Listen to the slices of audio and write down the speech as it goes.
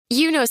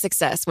You know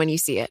success when you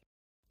see it.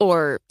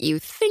 Or you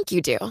think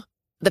you do.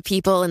 The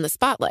people in the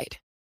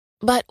spotlight.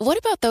 But what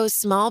about those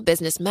small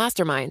business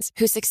masterminds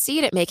who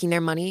succeed at making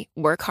their money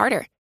work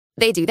harder?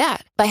 They do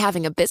that by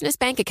having a business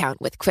bank account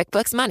with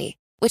QuickBooks Money,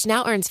 which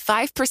now earns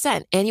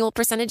 5% annual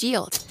percentage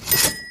yield.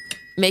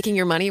 Making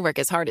your money work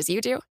as hard as you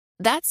do?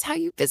 That's how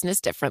you business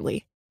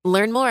differently.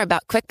 Learn more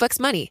about QuickBooks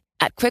Money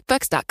at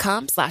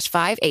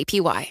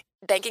quickbooks.com/5APY.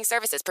 Banking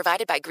services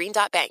provided by Green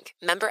Dot Bank.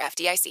 Member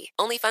FDIC.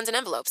 Only funds and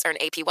envelopes earn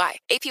APY.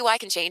 APY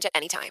can change at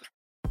any time.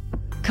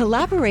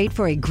 Collaborate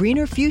for a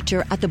greener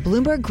future at the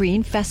Bloomberg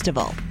Green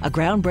Festival, a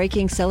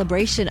groundbreaking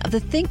celebration of the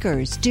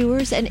thinkers,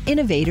 doers, and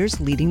innovators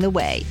leading the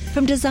way.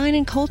 From design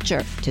and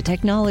culture to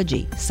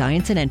technology,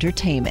 science, and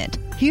entertainment.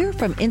 Hear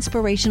from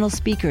inspirational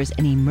speakers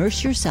and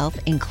immerse yourself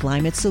in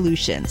climate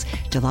solutions.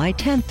 July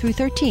 10th through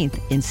 13th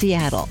in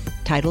Seattle.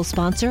 Title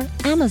sponsor,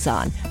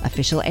 Amazon.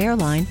 Official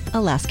airline,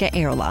 Alaska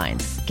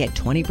Airlines. Get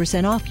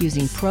 20% off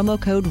using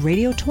promo code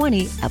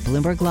radio20 at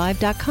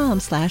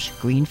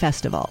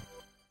BloombergLive.com/greenfestival.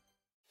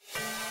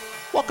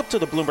 Welcome to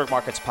the Bloomberg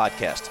Markets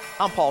Podcast.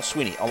 I'm Paul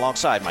Sweeney,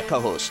 alongside my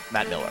co-host,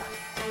 Matt Miller.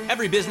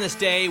 Every business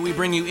day, we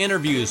bring you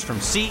interviews from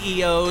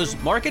CEOs,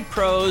 market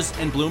pros,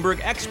 and Bloomberg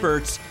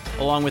experts,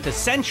 along with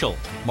essential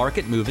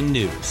market-moving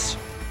news.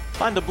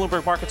 Find the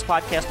Bloomberg Markets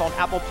Podcast on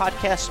Apple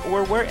Podcasts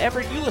or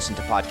wherever you listen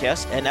to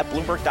podcasts and at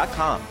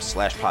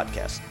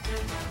Bloomberg.com/podcast.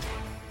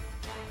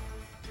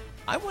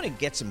 I want to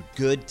get some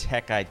good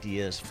tech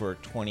ideas for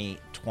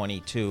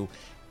 2022.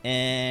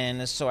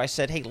 And so I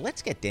said, hey,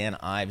 let's get Dan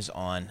Ives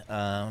on.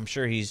 I'm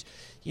sure he's,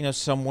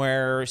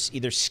 somewhere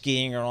either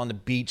skiing or on the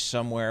beach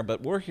somewhere, but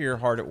we're here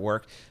hard at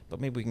work. But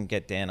maybe we can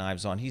get Dan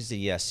Ives on. He's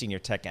the senior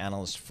tech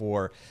analyst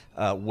for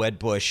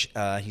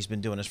Wedbush. He's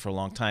been doing this for a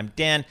long time.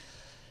 Dan,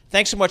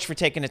 thanks so much for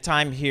taking the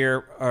time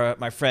here,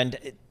 my friend.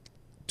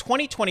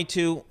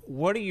 2022,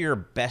 what are your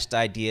best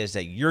ideas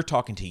that you're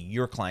talking to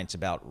your clients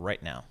about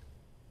right now?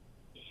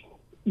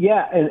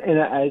 Yeah,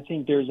 and I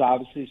think there's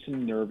obviously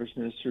some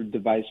nervousness or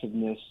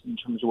divisiveness in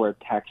terms of where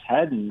tech's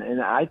heading. And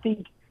I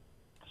think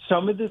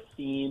some of the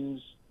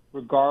themes,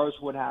 regardless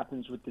of what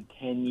happens with the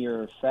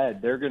 10-year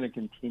Fed, they're going to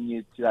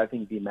continue to, I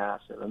think, be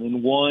massive. I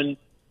mean, one,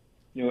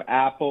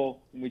 Apple,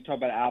 when we talk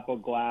about Apple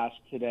Glass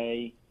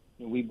today,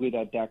 we believe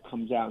that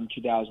comes out in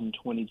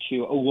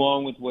 2022,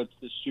 along with what's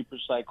the super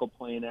cycle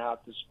playing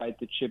out despite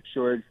the chip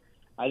shortage.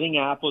 I think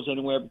Apple's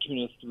anywhere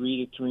between a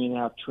 $3 to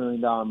 $3.5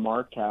 trillion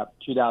market cap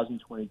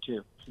 2022.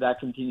 So that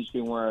continues to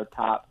be one of our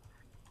top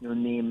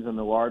names on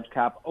the large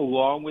cap,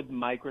 along with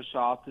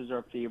Microsoft as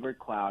our favorite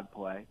cloud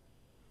play.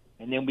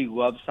 And then we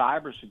love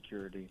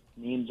cybersecurity.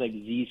 Names like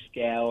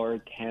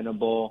Zscaler,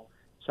 Tenable,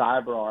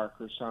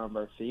 CyberArk are some of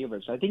our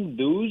favorites. I think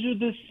those are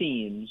the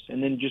themes.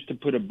 And then just to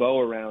put a bow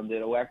around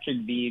it,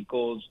 electric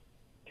vehicles,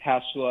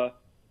 Tesla,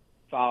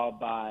 followed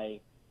by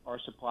our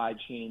supply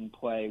chain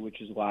play, which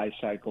is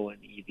Li-Cycle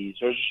and EVs.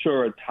 Those are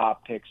sort of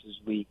top picks as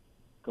we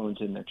go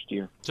into next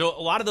year. So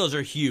a lot of those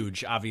are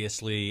huge,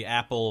 obviously.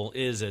 Apple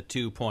is a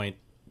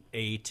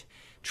 $2.8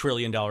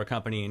 trillion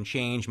company and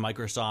change.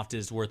 Microsoft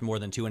is worth more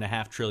than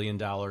 $2.5 trillion.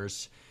 Let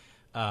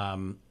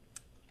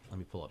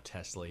me pull up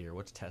Tesla here.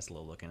 What's Tesla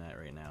looking at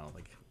right now?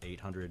 Like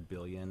 800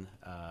 billion?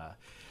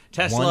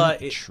 Tesla...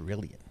 1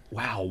 trillion.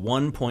 Wow,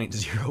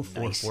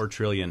 1.044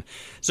 trillion.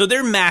 So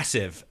they're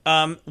massive.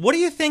 What do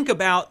you think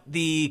about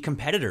the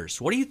competitors?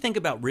 What do you think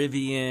about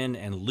Rivian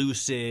and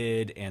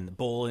Lucid and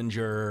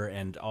Bollinger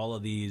and all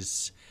of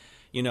these,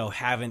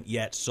 haven't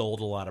yet sold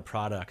a lot of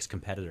products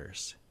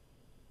competitors?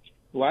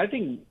 Well, I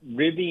think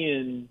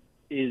Rivian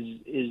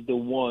is the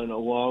one,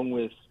 along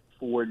with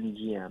Ford and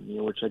GM,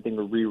 which I think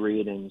are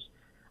re-ratings.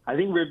 I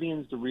think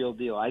Rivian's the real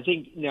deal. I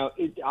think,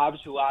 it's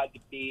obviously a lot of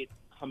debate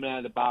coming out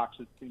of the box.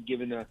 It's been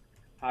given a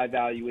high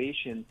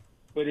valuation,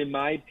 but in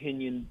my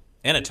opinion,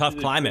 and a tough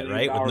climate,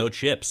 right, with no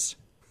chips.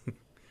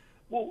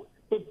 Well,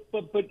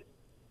 but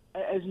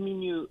as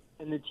you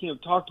and the team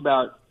have talked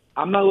about,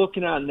 I'm not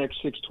looking at the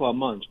next 6-12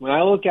 months. When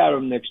I look at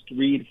them next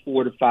 3 to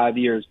 4 to 5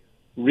 years,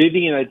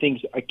 Rivian, I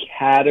think, is a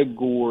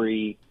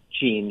category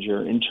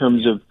changer in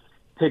terms of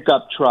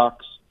pickup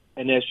trucks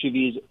and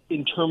SUVs,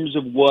 in terms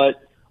of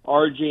what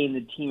RJ and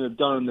the team have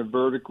done on the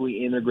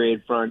vertically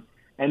integrated front,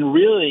 and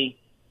really.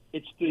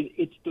 It's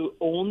the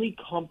only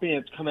company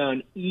that's come out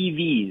on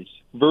EVs,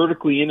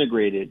 vertically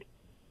integrated,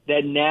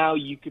 that now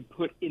you could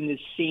put in the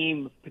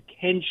same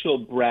potential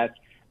breadth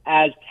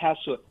as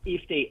Tesla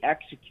if they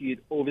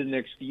execute over the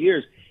next few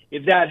years.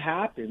 If that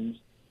happens,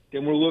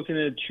 then we're looking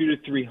at a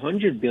 $200 to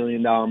 $300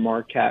 billion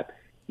market cap,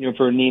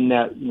 for a name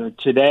that,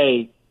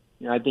 today,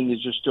 I think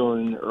is just still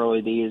in the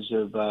early days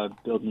of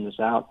building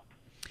this out.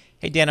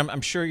 Hey, Dan,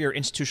 I'm sure your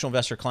institutional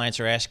investor clients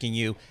are asking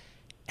you,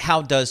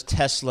 how does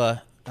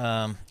Tesla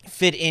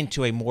fit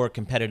into a more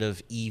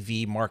competitive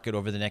EV market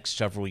over the next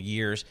several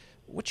years?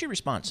 What's your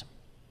response?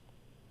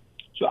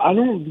 So I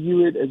don't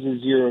view it as a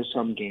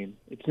zero-sum game.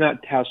 It's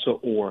not Tesla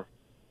or,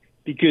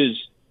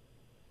 because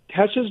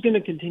Tesla's going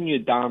to continue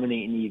to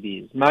dominate in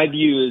EVs. My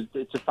view is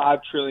it's a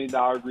 $5 trillion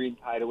green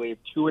tidal wave.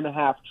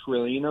 $2.5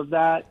 trillion of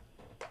that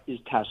is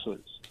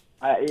Tesla's,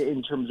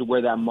 in terms of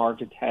where that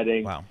market's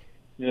heading. Wow.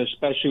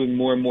 especially with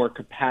more and more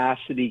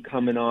capacity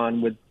coming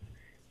on. With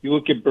you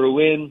look at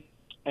Berlin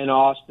and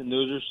Austin,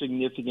 those are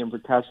significant for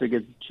Tesla to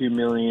get to 2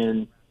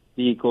 million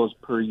vehicles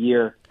per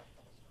year.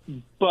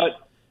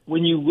 But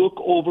when you look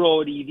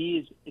overall at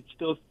EVs, it's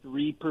still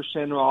 3%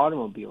 of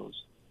automobiles.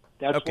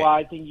 That's why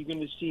I think you're going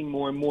to see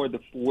more and more the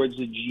Fords,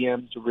 the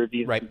GMs, the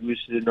Rivians, the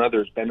Lucid, and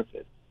others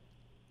benefit.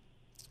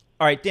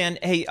 All right, Dan,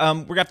 hey, we're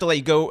going to have to let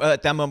you go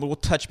at that moment. We'll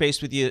touch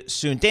base with you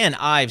soon. Dan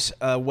Ives,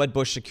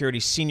 Wedbush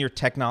Securities Senior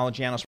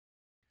Technology Analyst.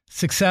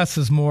 Success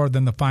is more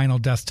than the final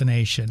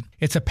destination.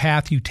 It's a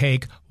path you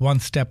take one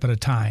step at a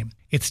time.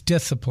 It's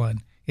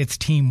discipline, it's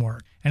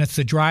teamwork, and it's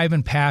the drive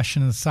and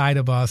passion inside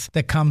of us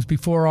that comes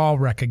before all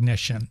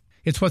recognition.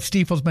 It's what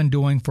Stifel's been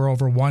doing for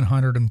over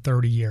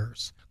 130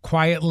 years.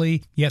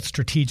 Quietly, yet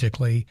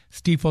strategically,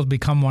 Stifel's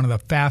become one of the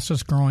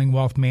fastest growing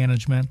wealth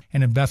management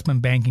and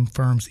investment banking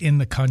firms in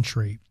the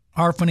country.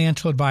 Our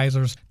financial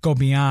advisors go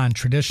beyond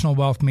traditional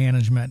wealth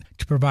management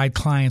to provide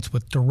clients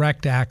with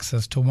direct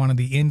access to one of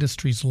the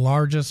industry's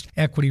largest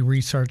equity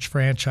research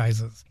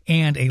franchises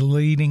and a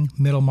leading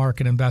middle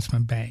market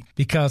investment bank.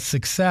 Because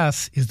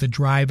success is the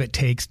drive it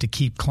takes to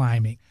keep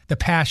climbing, the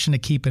passion to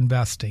keep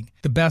investing,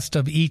 the best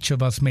of each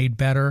of us made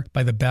better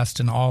by the best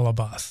in all of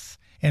us.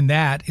 And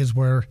that is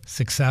where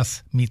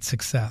success meets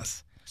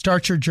success.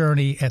 Start your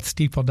journey at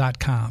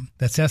Stifel.com.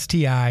 That's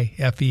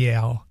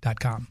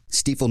STIFEL.com.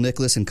 Stifel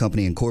Nicholas and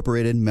Company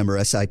Incorporated, member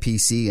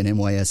SIPC and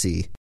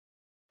NYSE.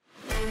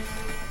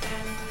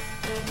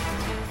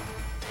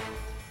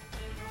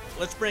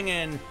 Let's bring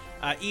in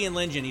Ian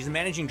Lingen. He's the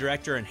managing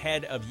director and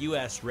head of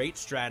U.S. rate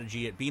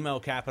strategy at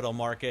BMO Capital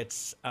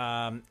Markets.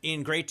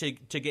 Ian, great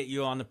to get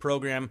you on the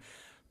program.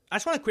 I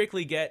just want to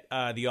quickly get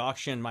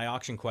my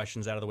auction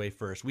questions out of the way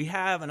first. We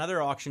have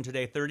another auction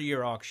today,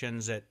 30-year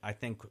auctions at, I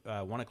think,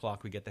 1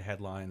 o'clock we get the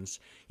headlines.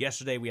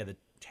 Yesterday we had the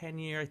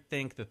 10-year, I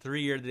think, the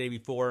 3-year the day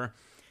before.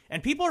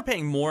 And people are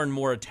paying more and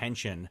more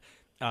attention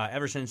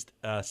ever since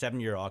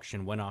 7-year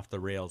auction went off the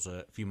rails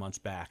a few months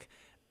back.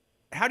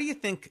 How do you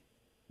think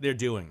they're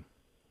doing?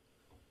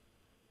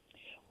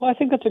 Well, I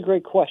think that's a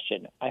great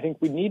question. I think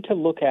we need to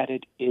look at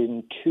it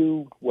in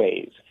two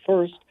ways.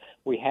 First,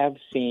 we have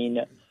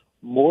seen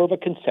more of a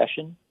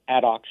concession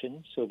at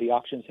auction, so the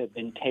auctions have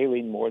been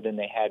tailing more than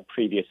they had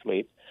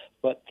previously,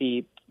 but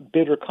the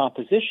bidder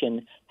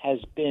composition has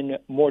been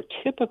more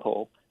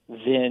typical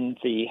than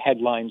the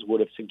headlines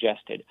would have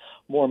suggested.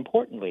 More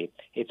importantly,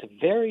 it's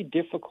very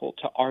difficult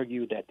to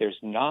argue that there's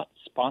not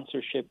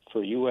sponsorship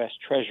for U.S.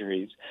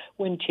 Treasuries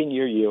when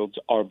 10-year yields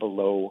are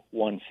below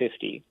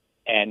 150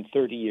 and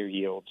 30-year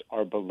yields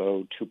are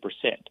below 2%.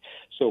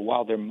 So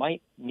while there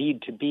might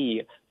need to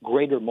be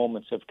greater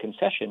moments of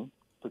concession,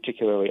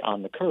 particularly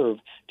on the curve,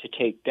 to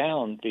take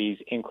down these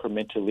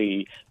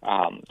incrementally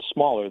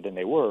smaller than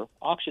they were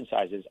auction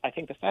sizes, I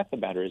think the fact of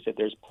the matter is that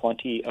there's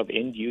plenty of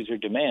end-user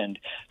demand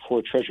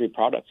for Treasury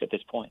products at this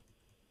point.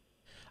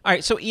 All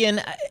right, so Ian,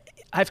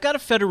 I've got a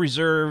Federal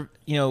Reserve,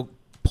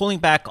 pulling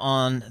back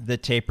on the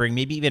tapering,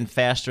 maybe even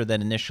faster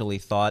than initially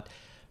thought.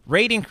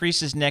 Rate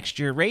increases next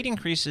year, rate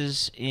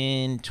increases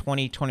in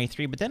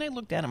 2023, but then I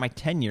looked down at my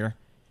 10-year,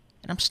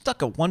 and I'm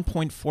stuck at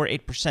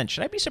 1.48%.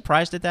 Should I be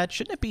surprised at that?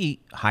 Shouldn't it be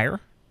higher?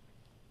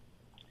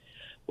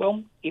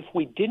 Well, if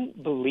we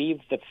didn't believe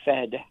the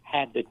Fed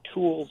had the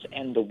tools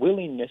and the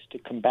willingness to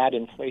combat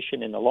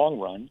inflation in the long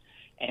run,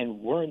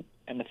 and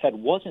the Fed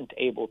wasn't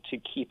able to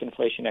keep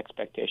inflation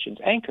expectations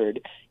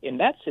anchored, in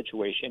that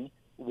situation,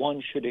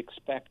 one should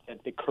expect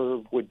that the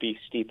curve would be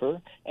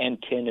steeper and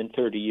 10 and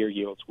 30-year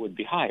yields would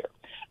be higher.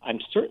 I'm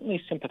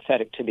certainly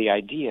sympathetic to the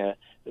idea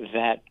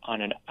that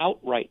on an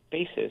outright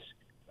basis,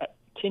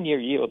 10-year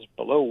yields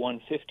below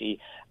 150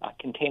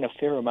 contain a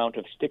fair amount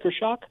of sticker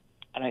shock.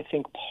 And I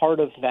think part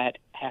of that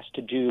has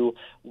to do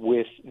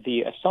with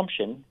the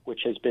assumption,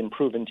 which has been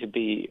proven to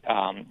be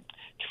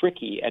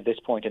tricky at this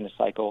point in the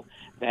cycle,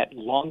 that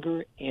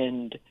longer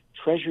end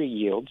Treasury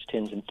yields,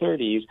 10s and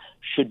 30s,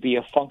 should be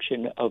a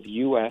function of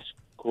U.S.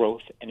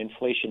 growth and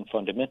inflation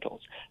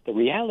fundamentals. The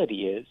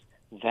reality is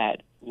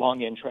that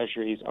long-end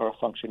Treasuries are a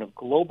function of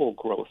global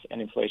growth and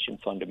inflation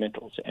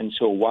fundamentals. And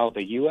so while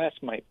the U.S.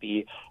 might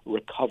be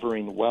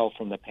recovering well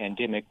from the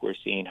pandemic, we're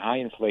seeing high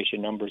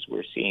inflation numbers,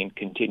 we're seeing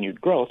continued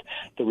growth,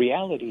 the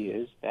reality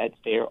is that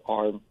there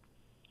are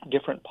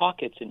different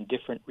pockets in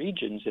different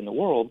regions in the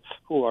world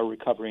who are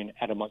recovering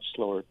at a much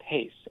slower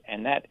pace.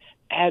 And that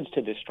adds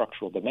to the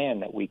structural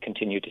demand that we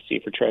continue to see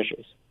for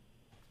Treasuries.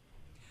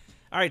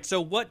 All right,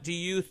 so what do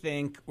you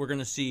think we're going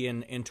to see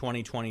in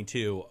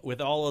 2022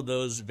 with all of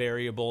those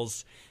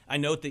variables? I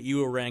note that you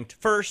were ranked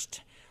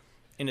first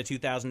in the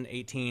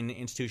 2018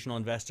 Institutional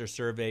Investor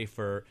Survey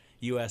for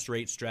U.S.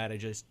 rate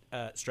strategists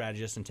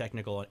and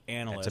technical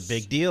analysts. That's a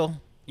big deal.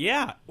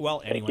 Yeah,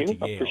 well, and he went to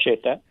Yale. I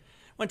appreciate that.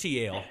 Went to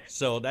Yale,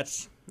 so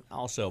that's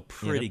also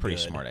pretty pretty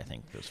good. smart, I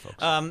think, those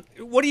folks.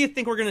 What do you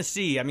think we're going to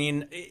see? I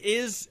mean,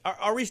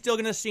 are we still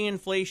going to see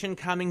inflation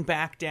coming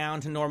back down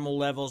to normal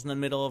levels in the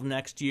middle of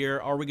next year?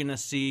 Are we going to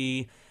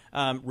see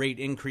rate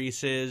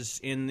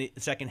increases in the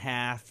second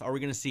half? Are we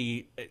going to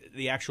see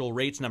the actual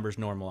rates numbers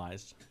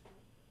normalized?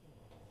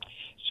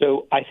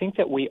 So I think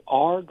that we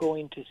are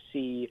going to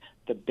see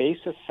the base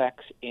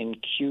effects in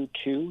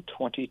Q2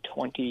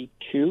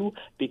 2022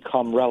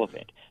 become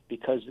relevant,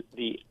 because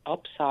the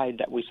upside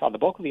that we saw, the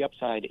bulk of the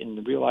upside in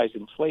the realized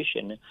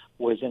inflation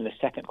was in the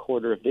second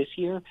quarter of this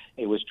year.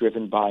 It was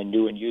driven by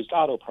new and used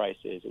auto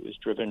prices. It was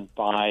driven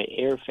by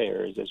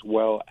airfares as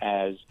well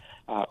as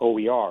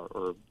OER,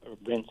 or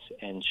rents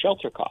and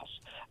shelter costs.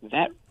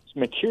 That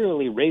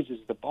materially raises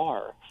the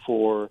bar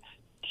for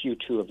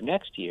Q2 of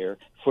next year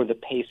for the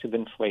pace of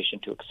inflation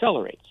to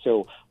accelerate.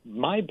 So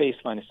my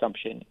baseline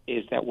assumption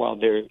is that while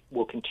there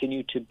will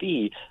continue to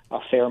be a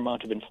fair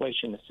amount of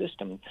inflation in the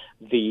system,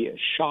 the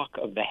shock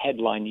of the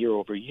headline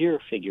year-over-year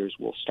figures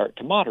will start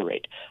to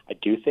moderate. I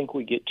do think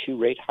we get 2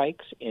 rate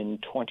hikes in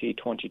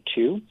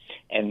 2022,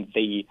 and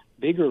the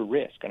bigger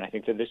risk, and I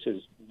think that this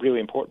is really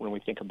important when we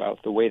think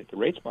about the way that the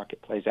rates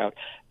market plays out,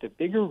 the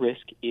bigger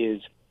risk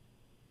is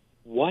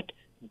what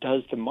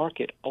does the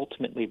market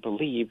ultimately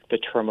believe the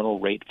terminal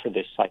rate for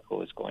this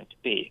cycle is going to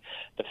be?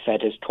 The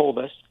Fed has told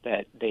us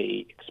that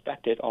they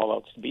expect it, all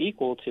else to be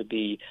equal, to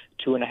be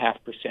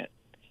 2.5%.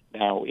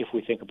 Now, if we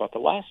think about the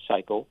last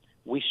cycle,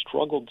 we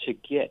struggled to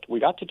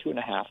we got to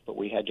 2.5%, but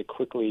we had to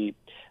quickly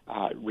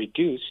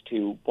reduce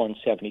to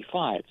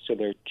 1.75. So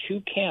there are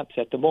 2 camps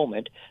at the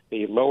moment,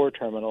 the lower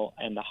terminal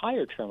and the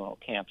higher terminal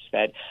camps,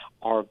 that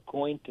are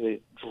going to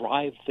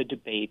drive the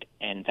debate,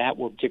 and that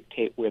will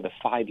dictate where the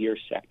 5-year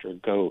sector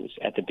goes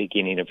at the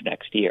beginning of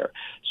next year.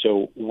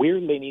 So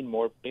we're leaning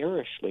more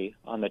bearishly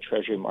on the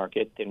Treasury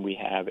market than we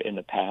have in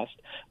the past,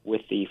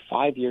 with the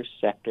 5-year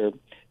sector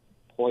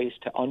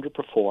poised to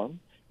underperform,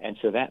 and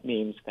so that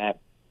means that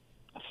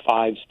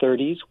 5s,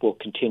 30s will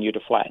continue to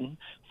flatten.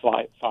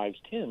 5s,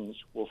 10s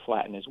will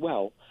flatten as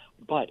well.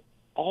 But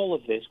all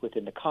of this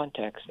within the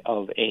context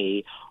of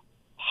a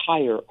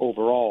higher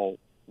overall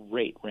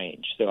rate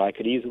range. So I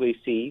could easily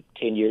see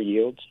 10-year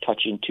yields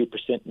touching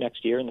 2%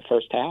 next year in the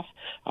first half,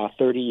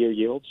 30-year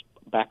yields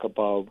back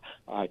above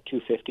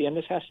 250. And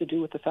this has to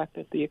do with the fact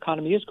that the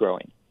economy is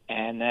growing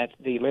and that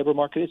the labor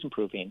market is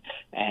improving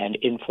and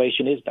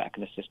inflation is back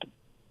in the system.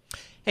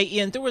 Hey,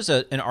 Ian, there was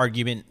an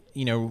argument,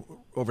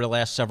 over the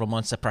last several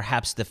months that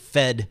perhaps the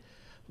Fed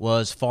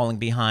was falling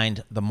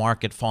behind the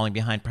market, falling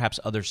behind perhaps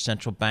other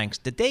central banks.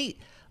 Did they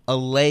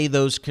allay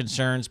those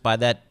concerns by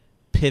that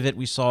pivot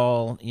we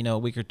saw, a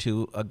week or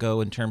two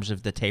ago in terms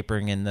of the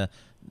tapering and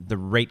the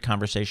rate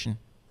conversation?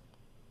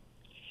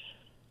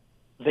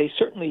 They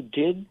certainly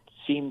did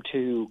seem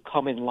to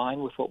come in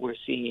line with what we're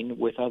seeing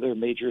with other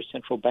major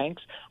central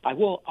banks. I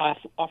will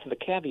offer the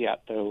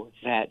caveat, though,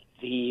 that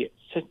the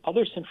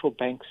other central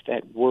banks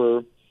that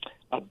were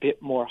a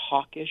bit more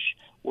hawkish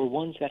were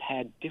ones that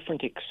had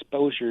different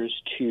exposures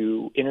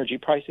to energy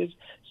prices.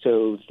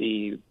 So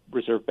the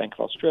Reserve Bank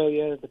of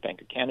Australia, the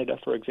Bank of Canada,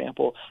 for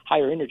example,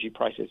 higher energy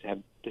prices have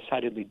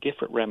decidedly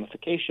different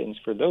ramifications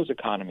for those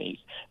economies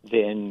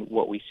than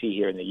what we see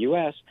here in the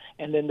U.S.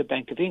 And then the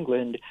Bank of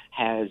England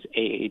has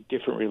a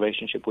different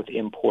relationship with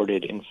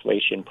imported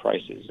inflation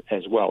prices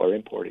as well, or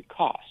imported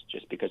costs,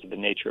 just because of the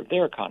nature of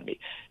their economy.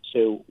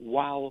 So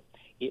while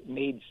it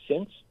made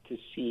sense to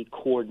see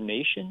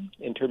coordination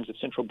in terms of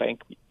central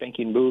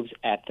banking moves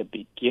at the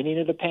beginning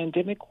of the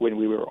pandemic, when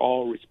we were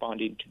all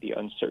responding to the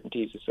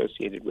uncertainties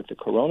associated with the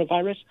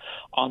coronavirus,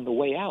 on the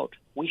way out,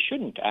 we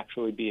shouldn't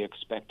actually be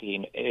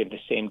expecting the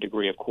same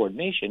degree of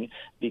coordination,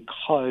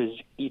 because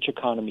each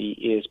economy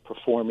is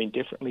performing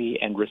differently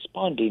and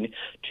responding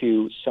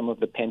to some of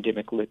the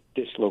pandemic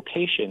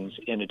dislocations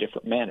in a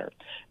different manner.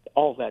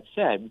 All that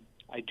said,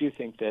 I do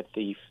think that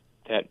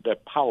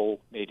that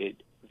Powell made it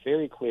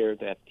very clear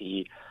that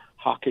the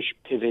hawkish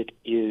pivot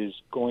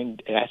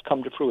has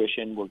come to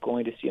fruition. We're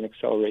going to see an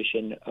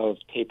acceleration of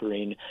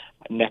tapering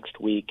next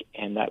week,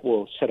 and that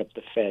will set up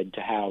the Fed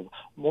to have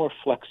more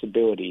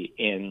flexibility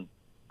in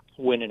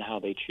when and how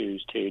they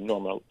choose to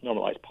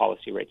normalize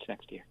policy rates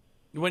next year.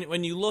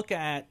 When you look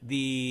at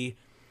the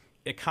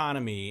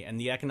economy and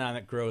the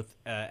economic growth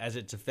as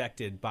it's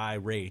affected by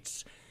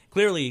rates,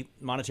 clearly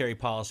monetary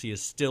policy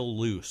is still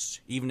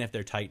loose, even if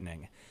they're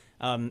tightening.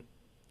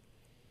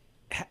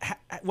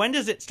 When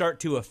does it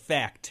start to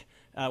affect?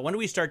 When do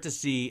we start to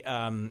see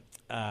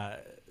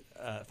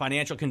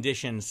financial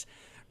conditions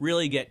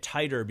really get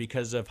tighter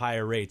because of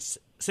higher rates?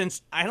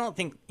 Since I don't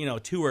think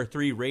 2 or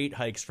 3 rate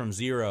hikes from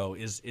zero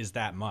is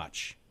that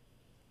much.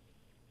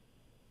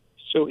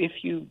 So if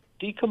you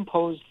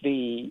decompose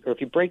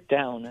if you break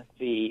down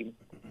the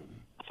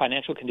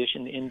financial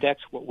condition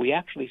index, what we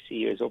actually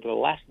see is over the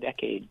last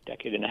decade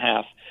and a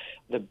half,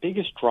 the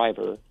biggest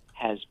driver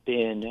has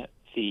been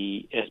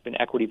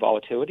equity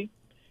volatility,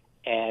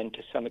 and to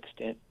some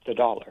extent the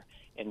dollar.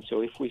 And so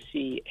if we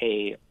see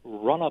a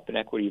run-up in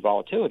equity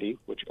volatility,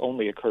 which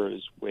only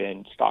occurs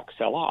when stocks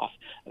sell off,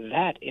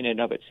 that in and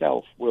of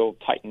itself will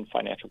tighten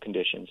financial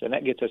conditions. And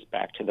that gets us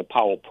back to the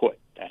Powell put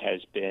that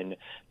has been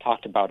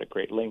talked about at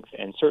great length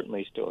and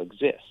certainly still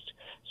exists.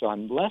 So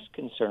I'm less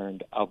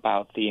concerned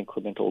about the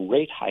incremental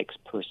rate hikes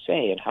per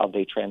se and how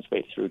they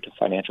translate through to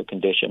financial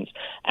conditions.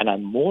 And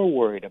I'm more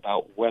worried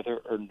about whether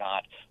or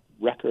not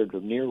record or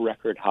near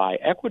record high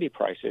equity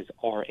prices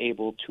are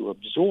able to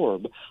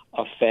absorb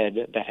a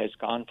Fed that has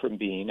gone from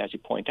being, as you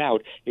point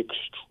out,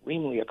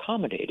 extremely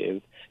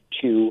accommodative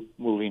to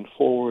moving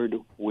forward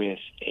with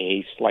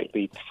a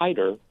slightly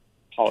tighter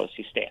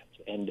policy stance.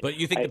 But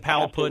you think the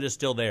Powell put is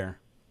still there?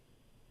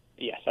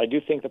 Yes, I do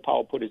think the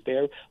Powell put is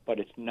there, but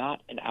it's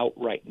not an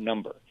outright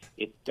number.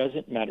 It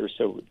doesn't matter.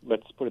 So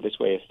let's put it this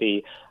way. If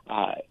the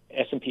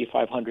S&P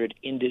 500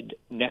 ended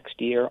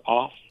next year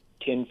off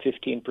 10,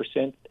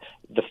 15%,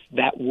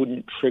 that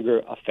wouldn't trigger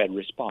a Fed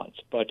response.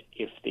 But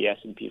if the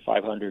S&P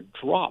 500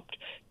 dropped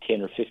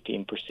 10 or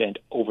 15%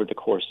 over the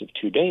course of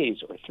 2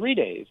 days or 3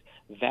 days,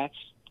 that's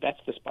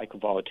the spike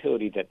of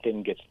volatility that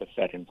then gets the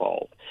Fed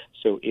involved.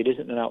 So it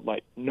isn't an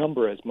outright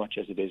number as much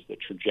as it is the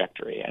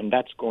trajectory. And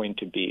that's going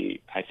to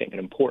be, I think, an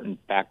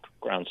important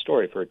background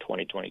story for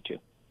 2022.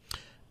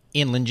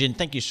 Ian Lingen,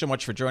 thank you so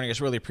much for joining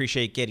us. Really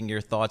appreciate getting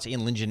your thoughts.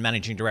 Ian Lingen,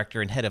 Managing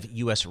Director and Head of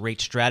U.S.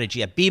 Rate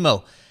Strategy at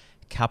BMO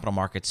Capital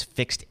Markets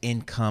Fixed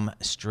Income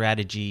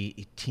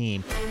Strategy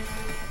Team.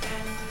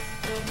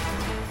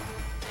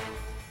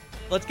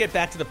 Let's get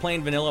back to the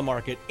plain vanilla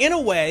market. In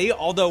a way,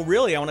 although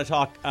really I want to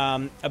talk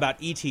about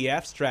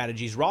ETF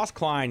strategies. Ross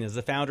Klein is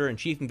the founder and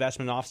chief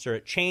investment officer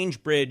at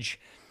ChangeBridge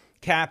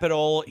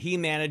Capital. He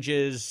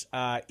manages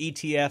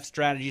ETF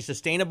strategies,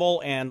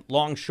 sustainable and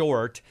long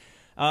short.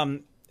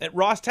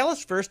 Ross, tell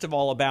us first of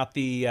all about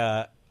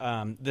the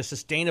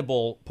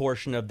sustainable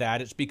portion of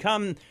that.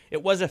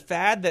 It was a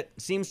fad that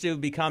seems to have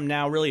become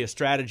now really a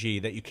strategy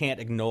that you can't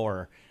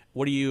ignore.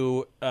 How do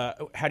you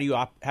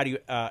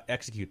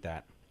execute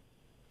that?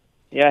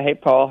 Yeah, hey,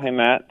 Paul. Hey,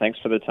 Matt. Thanks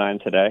for the time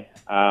today.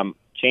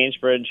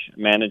 ChangeBridge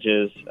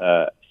manages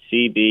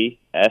CBSE,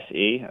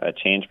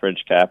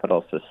 ChangeBridge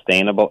Capital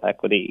Sustainable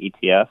Equity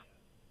ETF.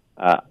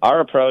 Our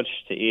approach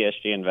to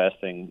ESG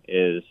investing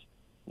is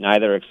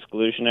neither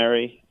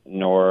exclusionary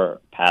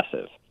nor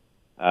passive.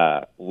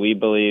 We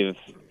believe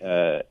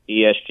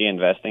ESG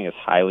investing is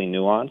highly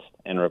nuanced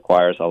and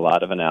requires a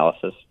lot of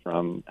analysis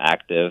from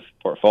active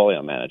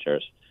portfolio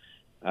managers.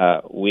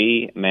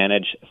 We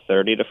manage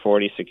 30 to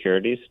 40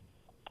 securities.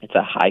 It's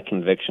a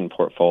high-conviction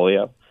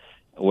portfolio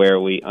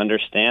where we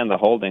understand the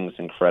holdings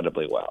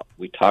incredibly well.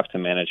 We talk to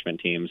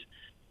management teams.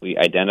 We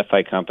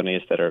identify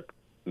companies that are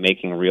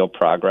making real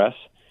progress.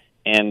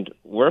 And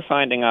we're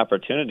finding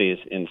opportunities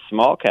in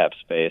small-cap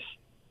space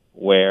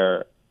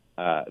where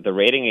the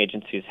rating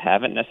agencies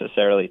haven't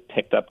necessarily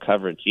picked up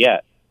coverage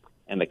yet,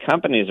 and the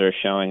companies are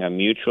showing a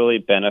mutually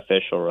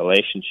beneficial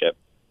relationship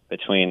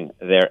between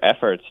their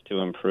efforts to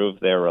improve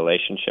their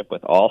relationship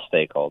with all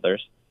stakeholders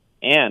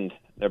and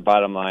their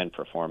bottom line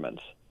performance.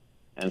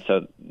 And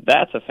so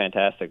that's a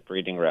fantastic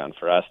breeding ground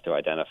for us to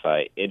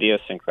identify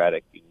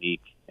idiosyncratic,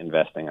 unique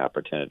investing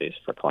opportunities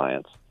for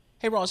clients.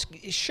 Hey, Ross,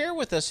 share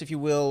with us, if you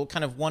will,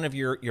 kind of one of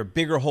your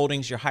bigger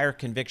holdings, your higher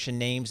conviction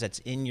names that's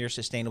in your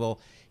sustainable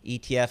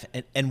ETF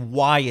and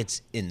why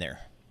it's in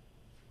there.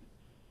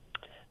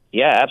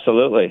 Yeah,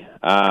 absolutely.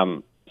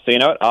 So you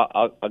know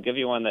what? I'll give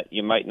you one that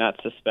you might not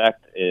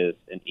suspect is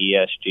an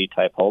ESG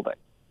type holding.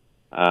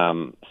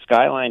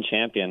 Skyline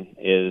Champion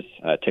is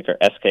ticker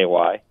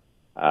SKY,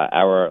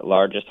 our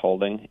largest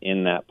holding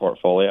in that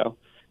portfolio.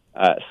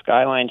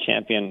 Skyline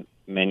Champion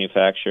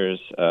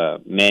manufactures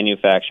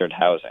manufactured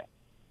housing.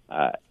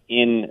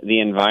 In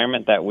the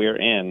environment that we're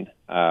in,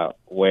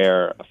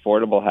 where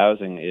affordable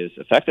housing is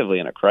effectively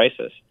in a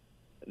crisis,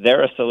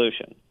 they're a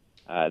solution.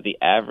 The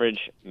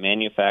average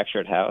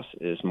manufactured house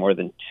is more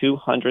than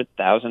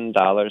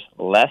 $200,000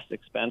 less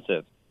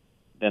expensive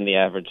than the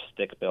average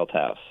stick-built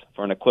house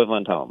for an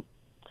equivalent home.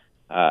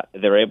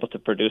 They're able to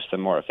produce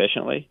them more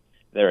efficiently.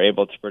 They're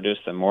able to produce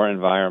them more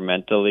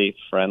environmentally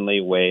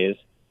friendly ways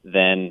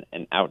than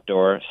an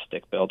outdoor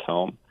stick-built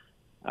home.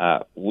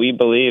 We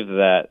believe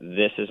that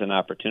this is an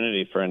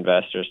opportunity for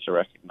investors to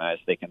recognize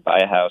they can buy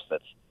a house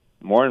that's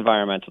more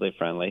environmentally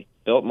friendly,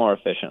 built more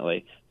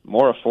efficiently,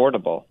 more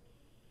affordable,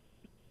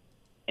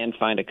 and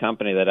find a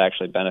company that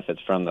actually benefits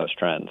from those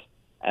trends.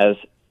 As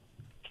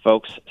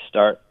folks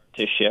start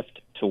to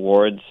shift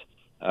towards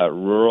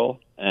rural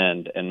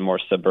and more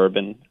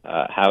suburban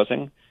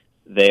housing,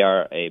 they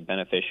are a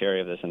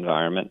beneficiary of this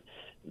environment.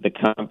 The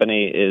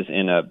company is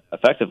in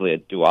effectively a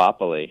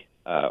duopoly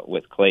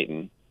with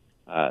Clayton.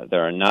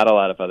 There are not a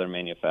lot of other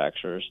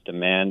manufacturers.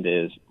 Demand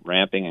is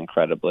ramping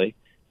incredibly.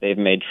 They've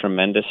made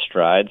tremendous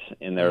strides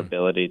in their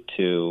ability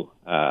to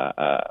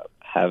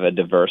have a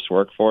diverse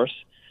workforce.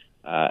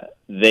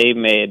 They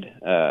made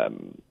a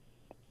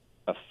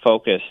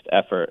focused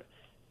effort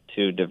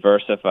to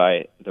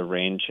diversify the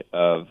range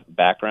of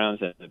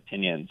backgrounds and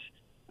opinions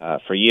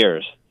for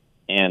years.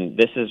 And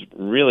this has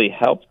really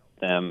helped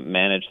them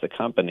manage the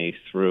company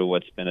through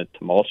what's been a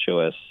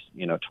tumultuous,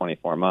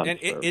 24 months.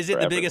 And is it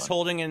the biggest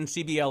holding in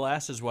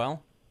CBLS as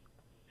well?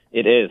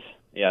 It is,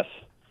 yes.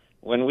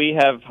 When we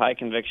have high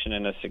conviction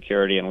in a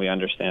security and we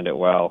understand it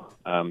well,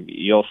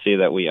 you'll see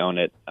that we own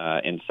it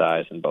in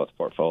size in both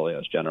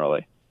portfolios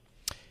generally.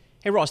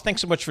 Hey, Ross,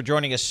 thanks so much for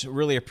joining us.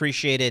 Really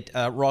appreciate it.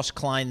 Ross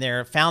Klein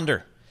there,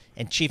 founder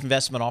and Chief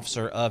Investment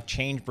Officer of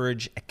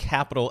Changebridge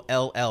Capital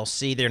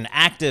LLC. They're an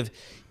active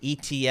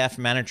ETF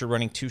manager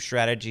running two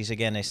strategies.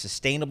 Again, a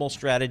sustainable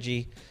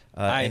strategy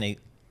and a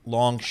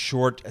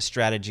long-short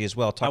strategy as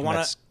well.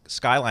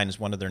 Skyline is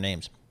one of their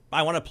names.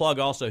 I want to plug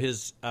also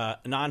his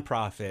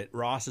nonprofit.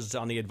 Ross is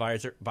on the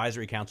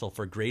advisory council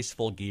for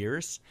Graceful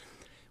Gears,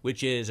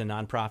 which is a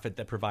nonprofit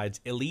that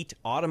provides elite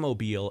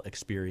automobile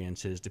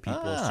experiences to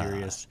people with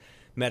serious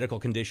medical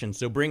conditions.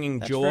 So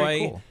bringing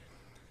joy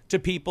to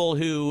people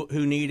who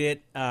need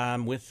it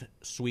with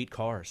sweet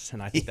cars.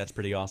 And I think that's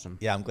pretty awesome.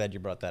 Yeah, I'm glad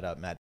you brought that up,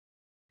 Matt.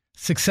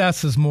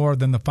 Success is more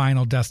than the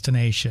final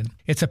destination.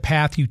 It's a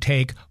path you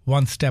take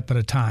one step at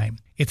a time.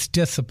 It's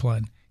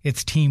discipline,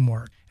 it's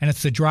teamwork, and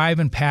it's the drive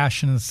and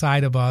passion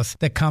inside of us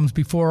that comes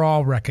before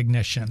all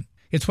recognition.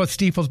 It's what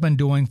Stifel's been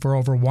doing for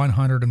over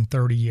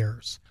 130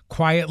 years.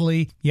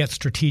 Quietly, yet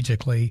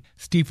strategically,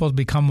 Stifel's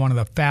become one of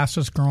the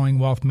fastest growing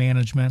wealth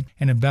management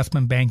and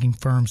investment banking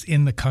firms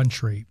in the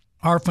country.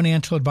 Our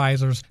financial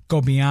advisors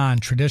go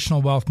beyond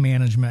traditional wealth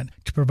management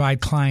to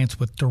provide clients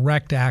with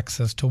direct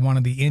access to one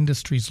of the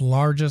industry's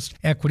largest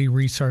equity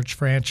research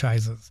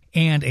franchises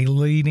and a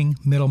leading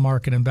middle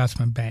market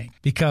investment bank.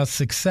 Because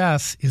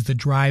success is the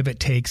drive it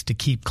takes to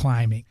keep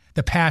climbing,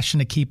 the passion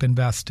to keep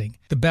investing,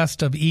 the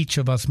best of each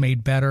of us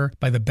made better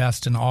by the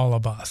best in all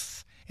of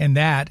us. And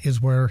that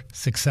is where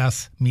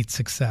success meets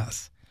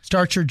success.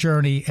 Start your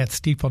journey at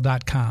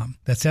Stifel.com.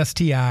 That's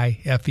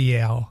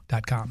STIFEL.com.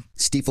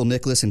 Stifel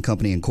Nicholas and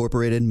Company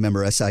Incorporated,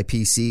 member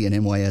SIPC and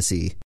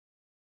NYSE.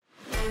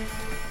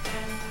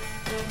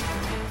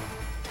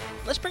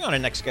 Let's bring on our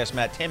next guest,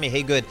 Matt. Tammy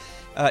Haygood.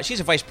 She's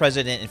a vice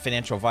president and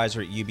financial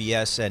advisor at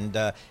UBS,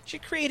 and she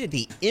created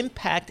the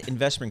Impact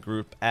Investment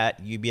Group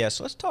at UBS.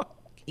 So let's talk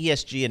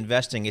ESG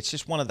investing. It's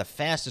just one of the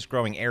fastest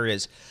growing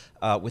areas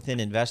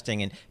within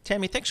investing. And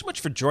Tammy, thanks so much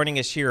for joining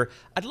us here.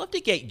 I'd love to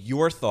get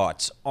your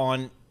thoughts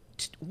on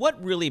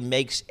what really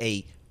makes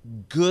a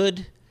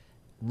good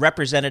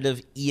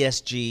representative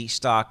ESG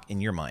stock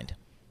in your mind.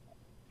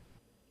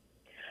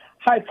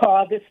 Hi,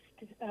 Paul.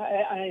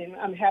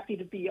 I'm happy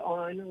to be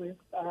on with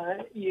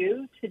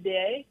you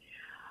today.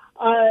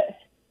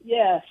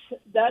 Yes,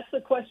 that's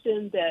the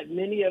question that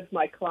many of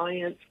my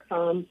clients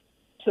come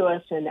to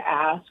us and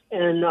ask.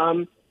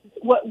 And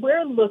what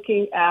we're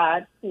looking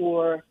at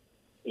for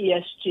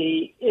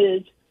ESG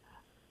is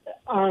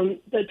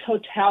the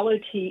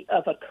totality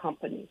of a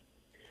company.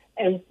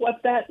 And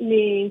what that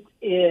means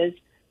is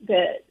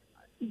that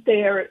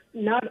they're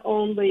not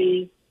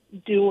only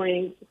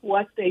doing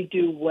what they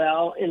do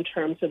well in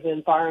terms of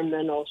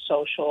environmental,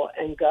 social,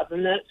 and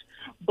governance,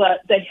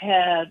 but they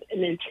have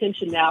an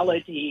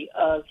intentionality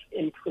of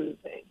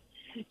improving.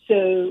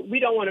 So we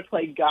don't want to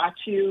play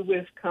gotcha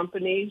with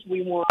companies.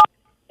 We want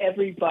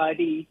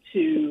everybody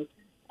to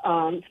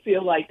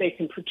feel like they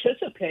can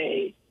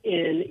participate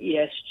in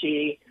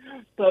ESG,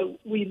 but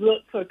we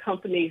look for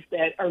companies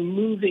that are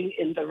moving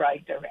in the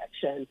right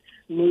direction,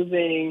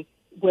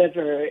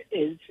 whether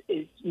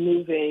it's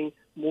moving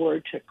more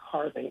to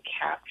carbon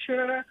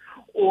capture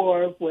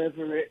or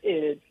whether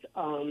it's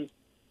on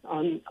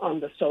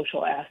the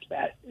social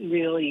aspect,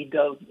 really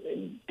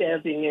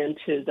delving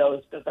into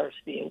those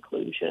diversity,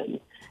 inclusion,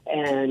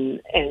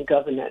 and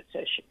governance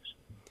issues.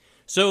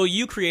 So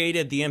you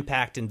created the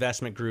Impact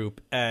Investment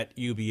Group at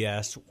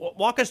UBS.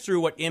 Walk us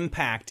through what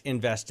impact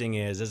investing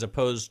is as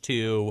opposed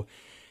to,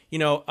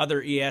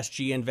 other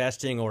ESG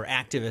investing or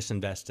activist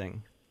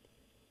investing.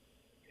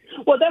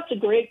 Well, that's a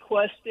great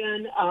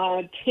question.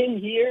 10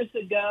 years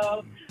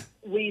ago,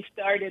 we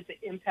started the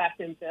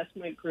Impact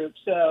Investment Group,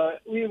 so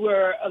we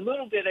were a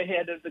little bit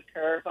ahead of the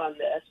curve on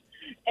this.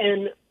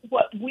 And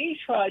what we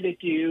try to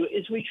do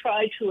is we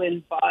try to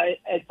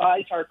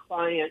advise our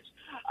clients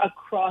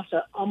across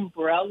an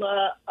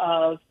umbrella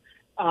of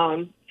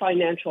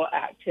financial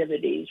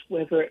activities,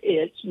 whether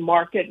it's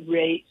market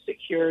rate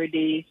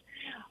securities,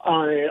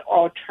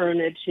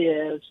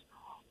 alternatives,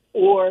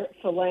 or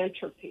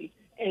philanthropy.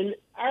 And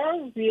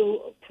our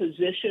real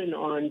position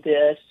on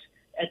this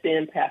at the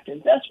Impact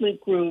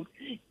Investment Group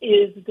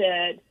is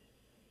that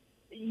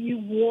you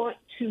want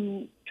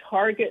to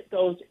target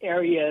those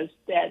areas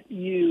that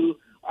you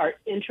are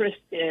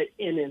interested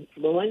in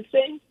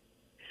influencing,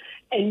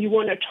 and you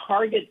want to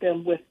target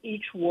them with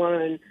each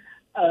one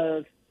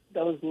of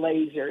those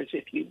lasers,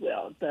 if you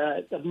will,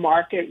 the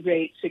market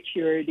rate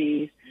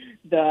securities,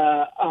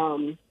 the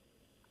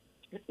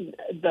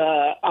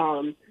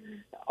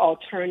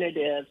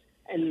alternatives,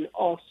 and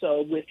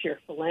also with your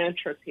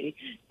philanthropy,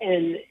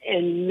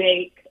 and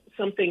make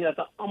something of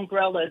an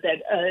umbrella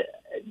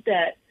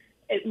that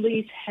at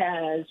least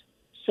has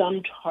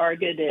some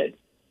targeted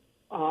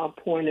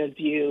point of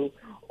view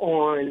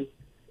on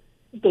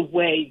the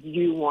way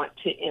you want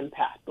to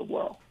impact the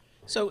world.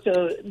 So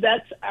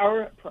that's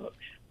our approach.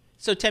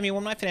 So, Tammy,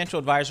 when my financial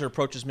advisor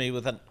approaches me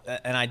with an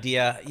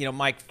idea,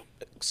 my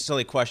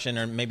silly question,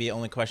 or maybe the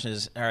only question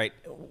is, all right,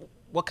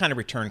 what kind of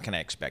return can I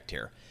expect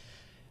here?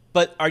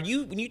 But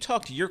when you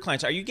talk to your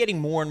clients, are you getting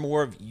more and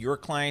more of your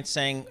clients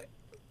saying,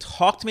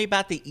 talk to me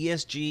about the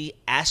ESG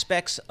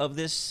aspects of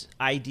this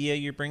idea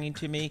you're bringing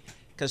to me?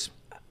 Because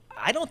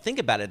I don't think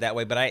about it that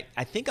way, but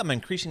I think I'm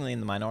increasingly in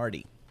the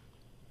minority.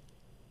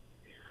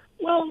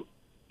 Well,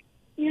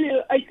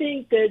 I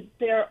think that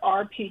there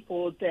are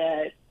people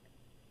that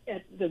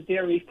at the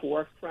very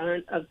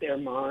forefront of their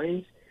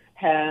minds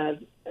have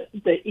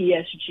the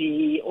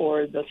ESG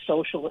or the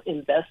social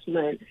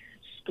investment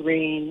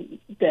screen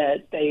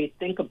that they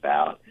think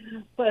about.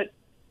 But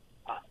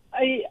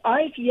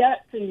I've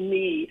yet to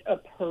meet a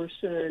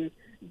person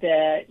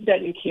that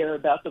doesn't care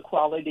about the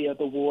quality of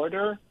the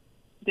water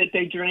that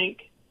they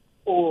drink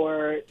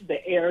or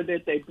the air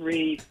that they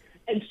breathe.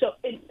 And so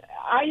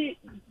I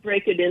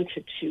break it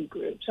into two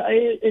groups.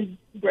 I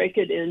break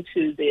it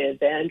into the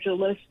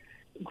evangelist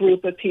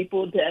group of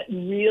people that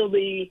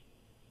really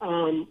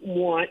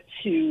want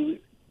to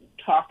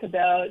talk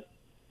about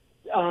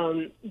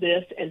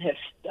this and have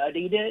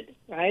studied it,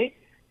 right?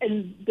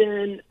 And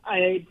then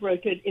I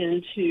break it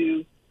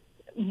into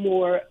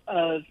more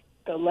of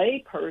the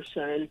lay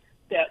person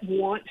that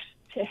wants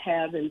to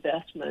have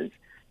investments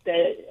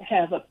that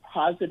have a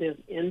positive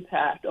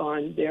impact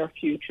on their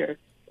future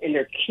and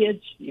their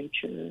kids'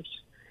 futures,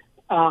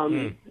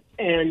 and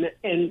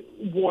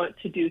want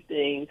to do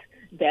things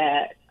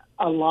that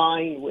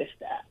align with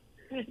that.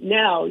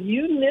 Now,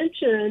 you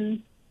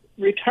mentioned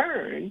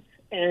returns,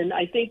 and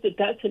I think that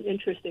that's an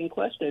interesting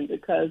question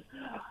because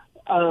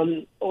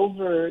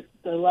over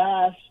the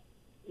last,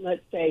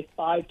 let's say,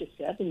 5 to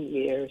 7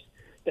 years,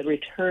 the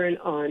return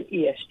on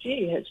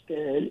ESG has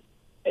been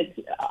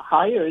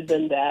higher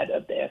than that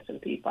of the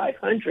S&P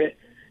 500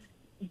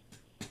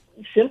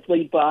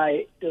 simply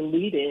by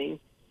deleting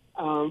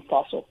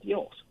fossil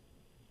fuels.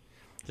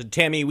 So,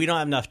 Tammy, we don't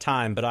have enough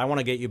time, but I want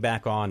to get you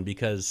back on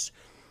because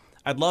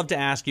I'd love to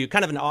ask you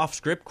kind of an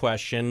off-script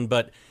question,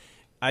 but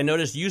I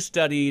noticed you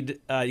studied,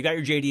 you got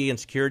your JD in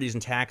securities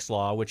and tax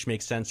law, which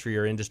makes sense for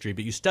your industry,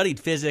 but you studied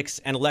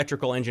physics and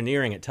electrical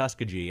engineering at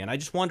Tuskegee, and I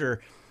just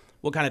wonder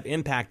what kind of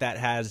impact that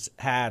has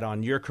had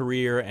on your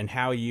career and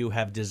how you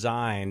have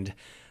designed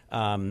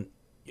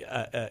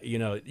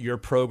your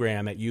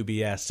program at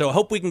UBS. So I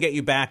hope we can get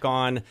you back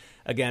on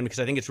again because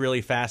I think it's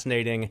really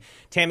fascinating.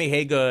 Tammy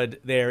Haygood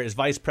there is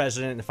Vice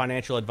President and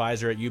Financial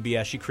Advisor at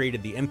UBS. She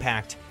created the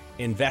Impact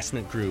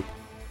Investment Group.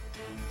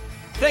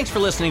 Thanks for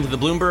listening to the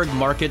Bloomberg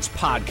Markets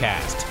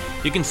Podcast.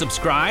 You can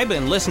subscribe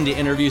and listen to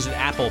interviews at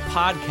Apple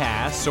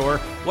Podcasts or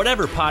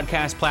whatever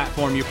podcast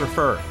platform you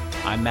prefer.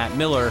 I'm Matt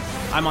Miller.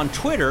 I'm on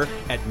Twitter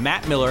at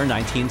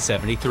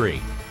MattMiller1973.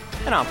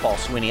 And I'm Paul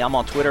Sweeney. I'm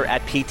on Twitter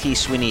at PT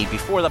Sweeney.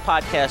 Before the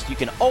podcast, you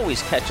can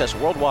always catch us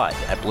worldwide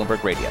at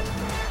Bloomberg Radio.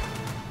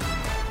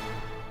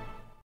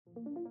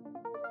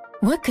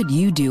 What could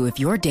you do if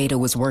your data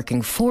was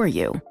working for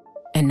you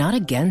and not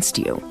against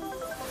you?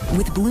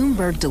 With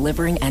Bloomberg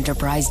delivering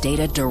enterprise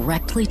data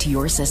directly to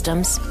your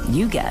systems,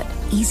 you get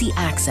easy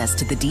access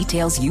to the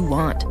details you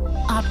want,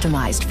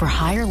 optimized for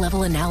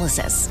higher-level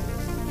analysis,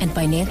 and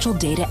financial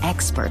data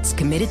experts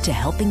committed to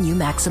helping you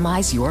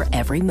maximize your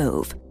every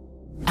move.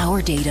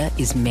 Our data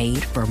is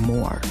made for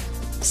more,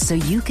 so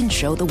you can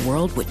show the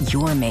world what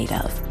you're made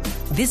of.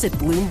 Visit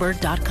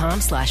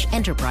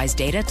Bloomberg.com/enterprise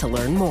data to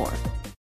learn more.